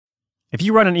If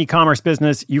you run an e-commerce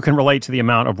business, you can relate to the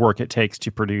amount of work it takes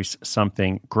to produce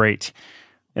something great.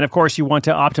 And of course, you want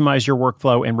to optimize your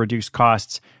workflow and reduce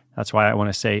costs. That's why I want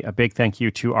to say a big thank you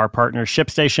to our partner,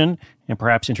 ShipStation, and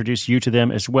perhaps introduce you to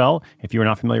them as well. If you're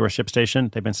not familiar with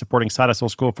ShipStation, they've been supporting Side Hustle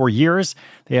School for years.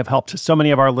 They have helped so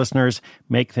many of our listeners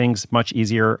make things much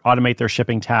easier, automate their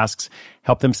shipping tasks,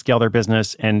 help them scale their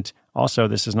business, and also,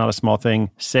 this is not a small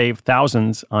thing, save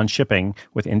thousands on shipping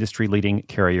with industry-leading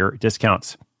carrier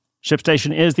discounts.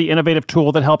 ShipStation is the innovative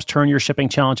tool that helps turn your shipping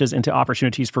challenges into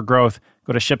opportunities for growth.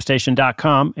 Go to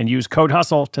ShipStation.com and use code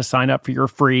HUSTLE to sign up for your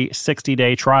free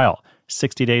 60-day trial.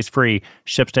 60 days free.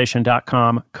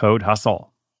 ShipStation.com, code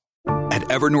HUSTLE. At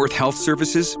Evernorth Health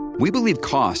Services, we believe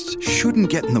costs shouldn't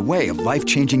get in the way of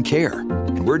life-changing care.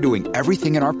 And we're doing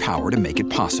everything in our power to make it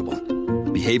possible.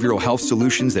 Behavioral health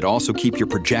solutions that also keep your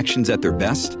projections at their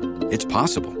best? It's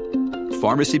possible.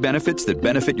 Pharmacy benefits that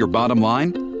benefit your bottom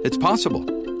line? It's possible.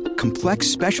 Complex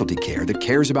specialty care that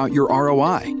cares about your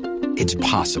ROI. It's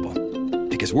possible.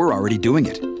 Because we're already doing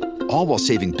it. All while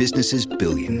saving businesses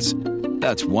billions.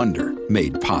 That's Wonder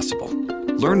made possible.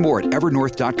 Learn more at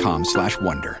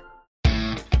evernorth.com/wonder.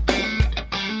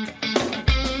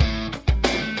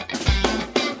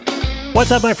 What's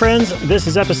up, my friends? This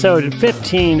is episode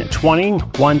 1520,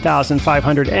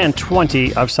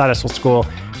 1520 of Side Hustle School,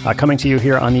 coming to you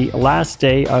here on the last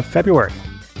day of February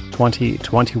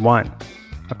 2021.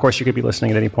 Of course, you could be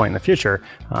listening at any point in the future.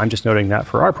 I'm just noting that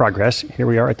for our progress, here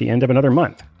we are at the end of another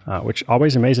month, which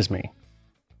always amazes me.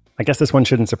 I guess this one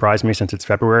shouldn't surprise me since it's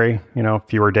February,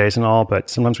 fewer days and all, but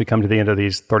sometimes we come to the end of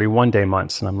these 31-day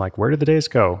months, and I'm like, where did the days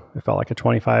go? It felt like a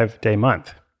 25-day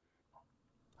month.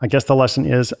 I guess the lesson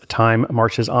is time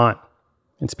marches on.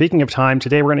 And speaking of time,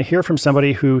 today we're going to hear from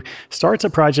somebody who starts a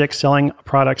project selling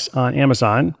products on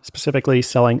Amazon, specifically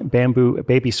selling bamboo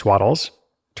baby swaddles.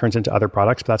 Turns into other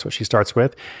products, but that's what she starts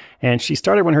with. And she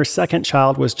started when her second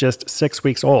child was just 6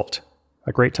 weeks old.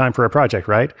 A great time for a project,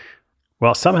 right?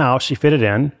 Well, somehow she fit it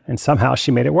in, and somehow she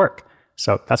made it work.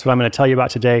 So that's what I'm going to tell you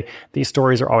about today. These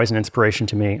stories are always an inspiration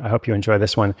to me. I hope you enjoy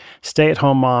this one.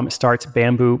 Stay-at-home mom starts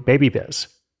bamboo baby biz.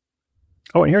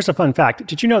 Oh, and here's a fun fact.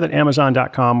 Did you know that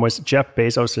Amazon.com was Jeff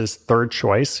Bezos' third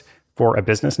choice for a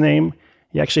business name?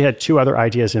 He actually had two other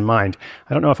ideas in mind.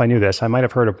 I don't know if I knew this. I might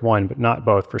have heard of one, but not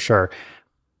both for sure.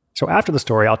 So after the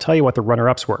story, I'll tell you what the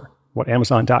runner-ups were, what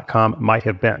Amazon.com might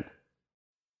have been.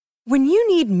 When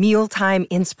you need mealtime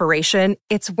inspiration,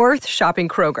 it's worth shopping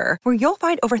Kroger, where you'll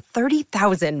find over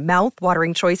 30,000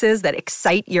 mouth-watering choices that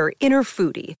excite your inner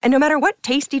foodie. And no matter what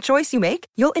tasty choice you make,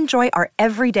 you'll enjoy our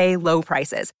everyday low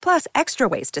prices, plus extra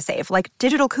ways to save, like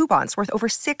digital coupons worth over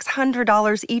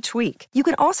 $600 each week. You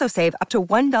can also save up to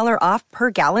 $1 off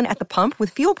per gallon at the pump with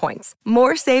fuel points.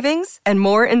 More savings and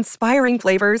more inspiring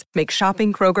flavors make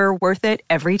shopping Kroger worth it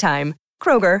every time.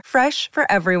 Kroger, fresh for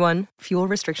everyone. Fuel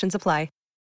restrictions apply.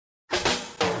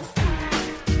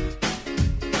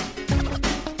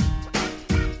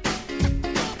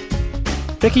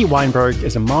 Vicki Weinberg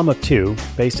is a mom of two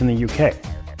based in the UK.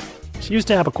 She used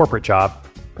to have a corporate job,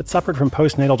 but suffered from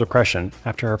postnatal depression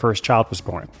after her first child was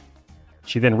born.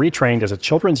 She then retrained as a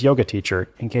children's yoga teacher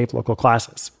and gave local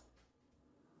classes.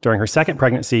 During her second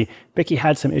pregnancy, Vicki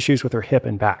had some issues with her hip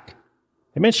and back.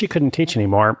 It meant she couldn't teach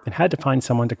anymore and had to find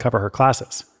someone to cover her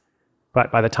classes.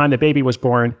 But by the time the baby was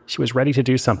born, she was ready to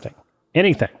do something,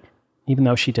 anything, even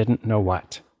though she didn't know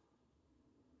what.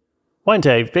 One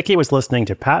day, Vicki was listening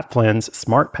to Pat Flynn's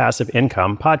Smart Passive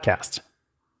Income podcast.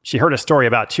 She heard a story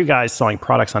about two guys selling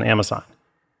products on Amazon.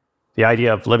 The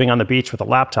idea of living on the beach with a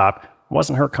laptop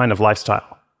wasn't her kind of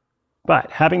lifestyle.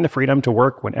 But having the freedom to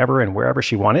work whenever and wherever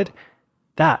she wanted,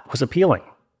 that was appealing.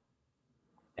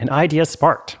 An idea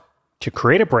sparked to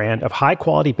create a brand of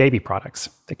high-quality baby products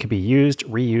that could be used,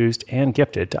 reused, and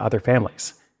gifted to other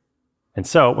families. And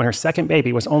so, when her second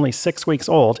baby was only 6 weeks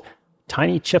old,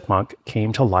 Tiny Chipmunk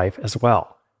came to life as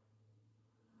well.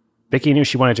 Vicki knew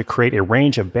she wanted to create a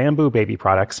range of bamboo baby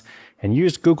products and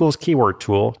used Google's keyword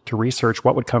tool to research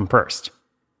what would come first.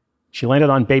 She landed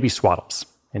on baby swaddles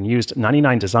and used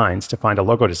 99 Designs to find a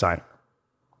logo designer.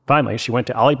 Finally, she went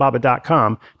to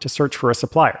Alibaba.com to search for a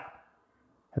supplier.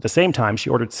 At the same time, she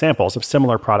ordered samples of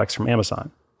similar products from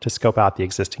Amazon to scope out the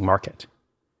existing market.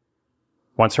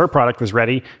 Once her product was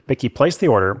ready, Vicki placed the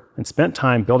order and spent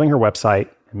time building her website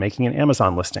and making an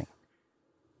Amazon listing.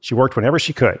 She worked whenever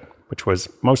she could, which was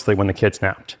mostly when the kids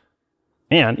napped.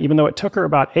 And even though it took her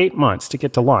about 8 months to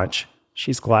get to launch,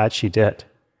 she's glad she did.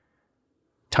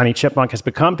 Tiny Chipmunk has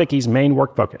become Vicki's main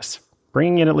work focus,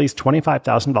 bringing in at least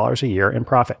 $25,000 a year in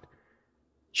profit.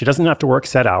 She doesn't have to work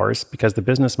set hours because the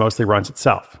business mostly runs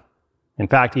itself. In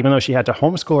fact, even though she had to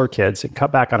homeschool her kids and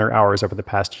cut back on her hours over the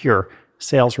past year,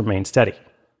 sales remained steady.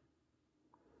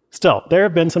 Still, there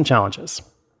have been some challenges.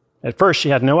 At first, she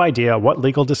had no idea what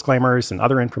legal disclaimers and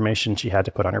other information she had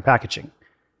to put on her packaging.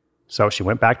 So she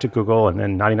went back to Google and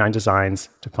then 99 Designs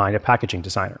to find a packaging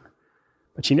designer.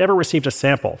 But she never received a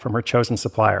sample from her chosen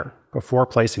supplier before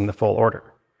placing the full order.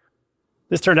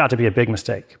 This turned out to be a big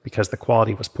mistake because the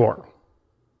quality was poor.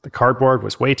 The cardboard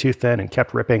was way too thin and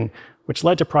kept ripping, which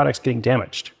led to products getting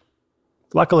damaged.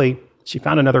 Luckily, she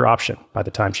found another option by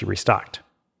the time she restocked.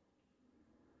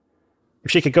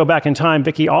 If she could go back in time,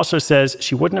 Vicki also says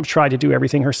she wouldn't have tried to do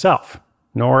everything herself,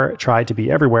 nor tried to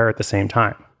be everywhere at the same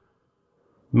time.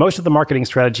 Most of the marketing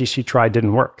strategies she tried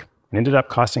didn't work and ended up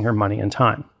costing her money and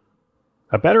time.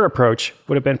 A better approach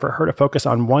would have been for her to focus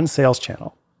on one sales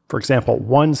channel, for example,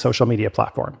 one social media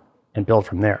platform, and build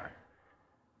from there.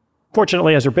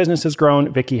 Fortunately, as her business has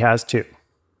grown, Vicki has too.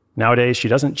 Nowadays, she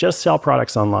doesn't just sell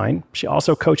products online, she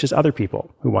also coaches other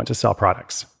people who want to sell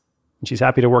products. And she's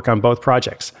happy to work on both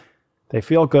projects. They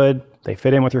feel good, they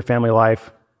fit in with her family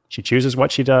life, she chooses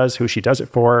what she does, who she does it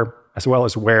for, as well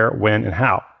as where, when, and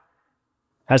how.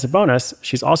 As a bonus,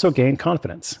 she's also gained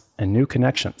confidence and new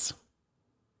connections.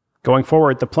 Going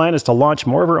forward, the plan is to launch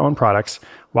more of her own products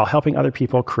while helping other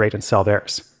people create and sell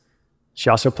theirs. She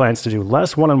also plans to do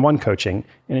less one-on-one coaching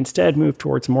and instead move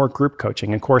towards more group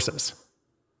coaching and courses.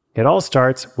 It all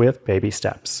starts with baby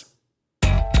steps.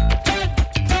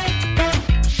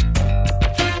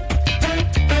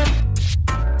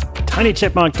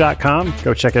 tinychipmunk.com.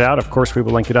 Go check it out. Of course, we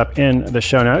will link it up in the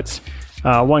show notes.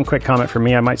 One quick comment from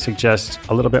me. I might suggest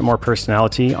a little bit more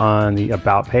personality on the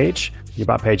About page. The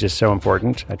About page is so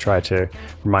important. I try to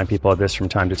remind people of this from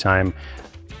time to time.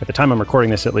 At the time I'm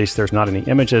recording this, at least, there's not any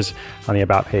images on the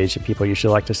About page, and people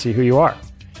usually like to see who you are.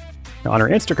 Now, on her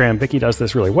Instagram, Vicki does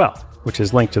this really well, which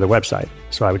is linked to the website.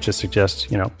 So I would just suggest,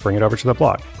 bring it over to the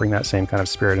blog. Bring that same kind of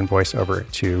spirit and voice over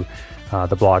to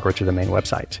the blog or to the main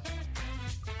website.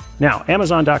 Now,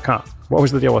 Amazon.com. What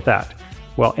was the deal with that?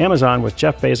 Well, Amazon was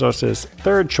Jeff Bezos'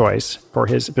 third choice for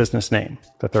his business name,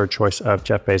 the third choice of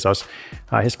Jeff Bezos.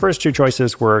 His first two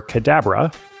choices were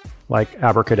Cadabra, like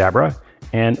abracadabra,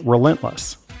 and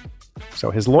Relentless.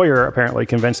 So his lawyer apparently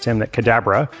convinced him that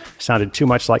Cadabra sounded too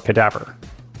much like cadaver.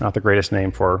 Not the greatest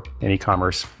name for an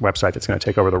e-commerce website that's going to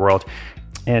take over the world.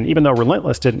 And even though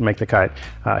Relentless didn't make the cut,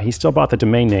 he still bought the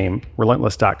domain name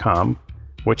relentless.com,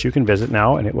 which you can visit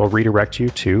now, and it will redirect you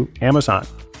to Amazon.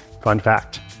 Fun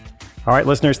fact. All right,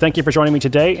 listeners, thank you for joining me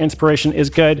today. Inspiration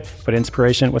is good, but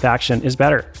inspiration with action is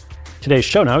better. Today's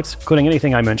show notes, including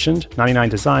anything I mentioned, 99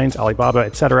 Designs, Alibaba,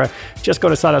 etc., just go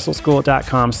to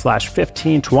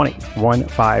sidehustleschool.com/1520,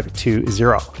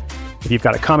 1520. If you've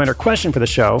got a comment or question for the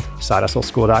show,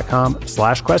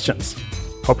 sidehustleschool.com/questions.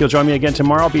 Hope you'll join me again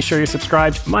tomorrow. Be sure you're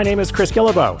subscribed. My name is Chris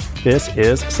Guillebeau. This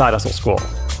is Side Hustle School.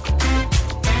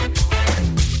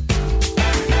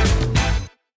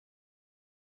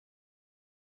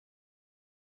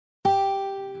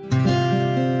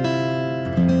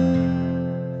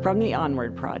 From the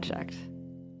Onward Project.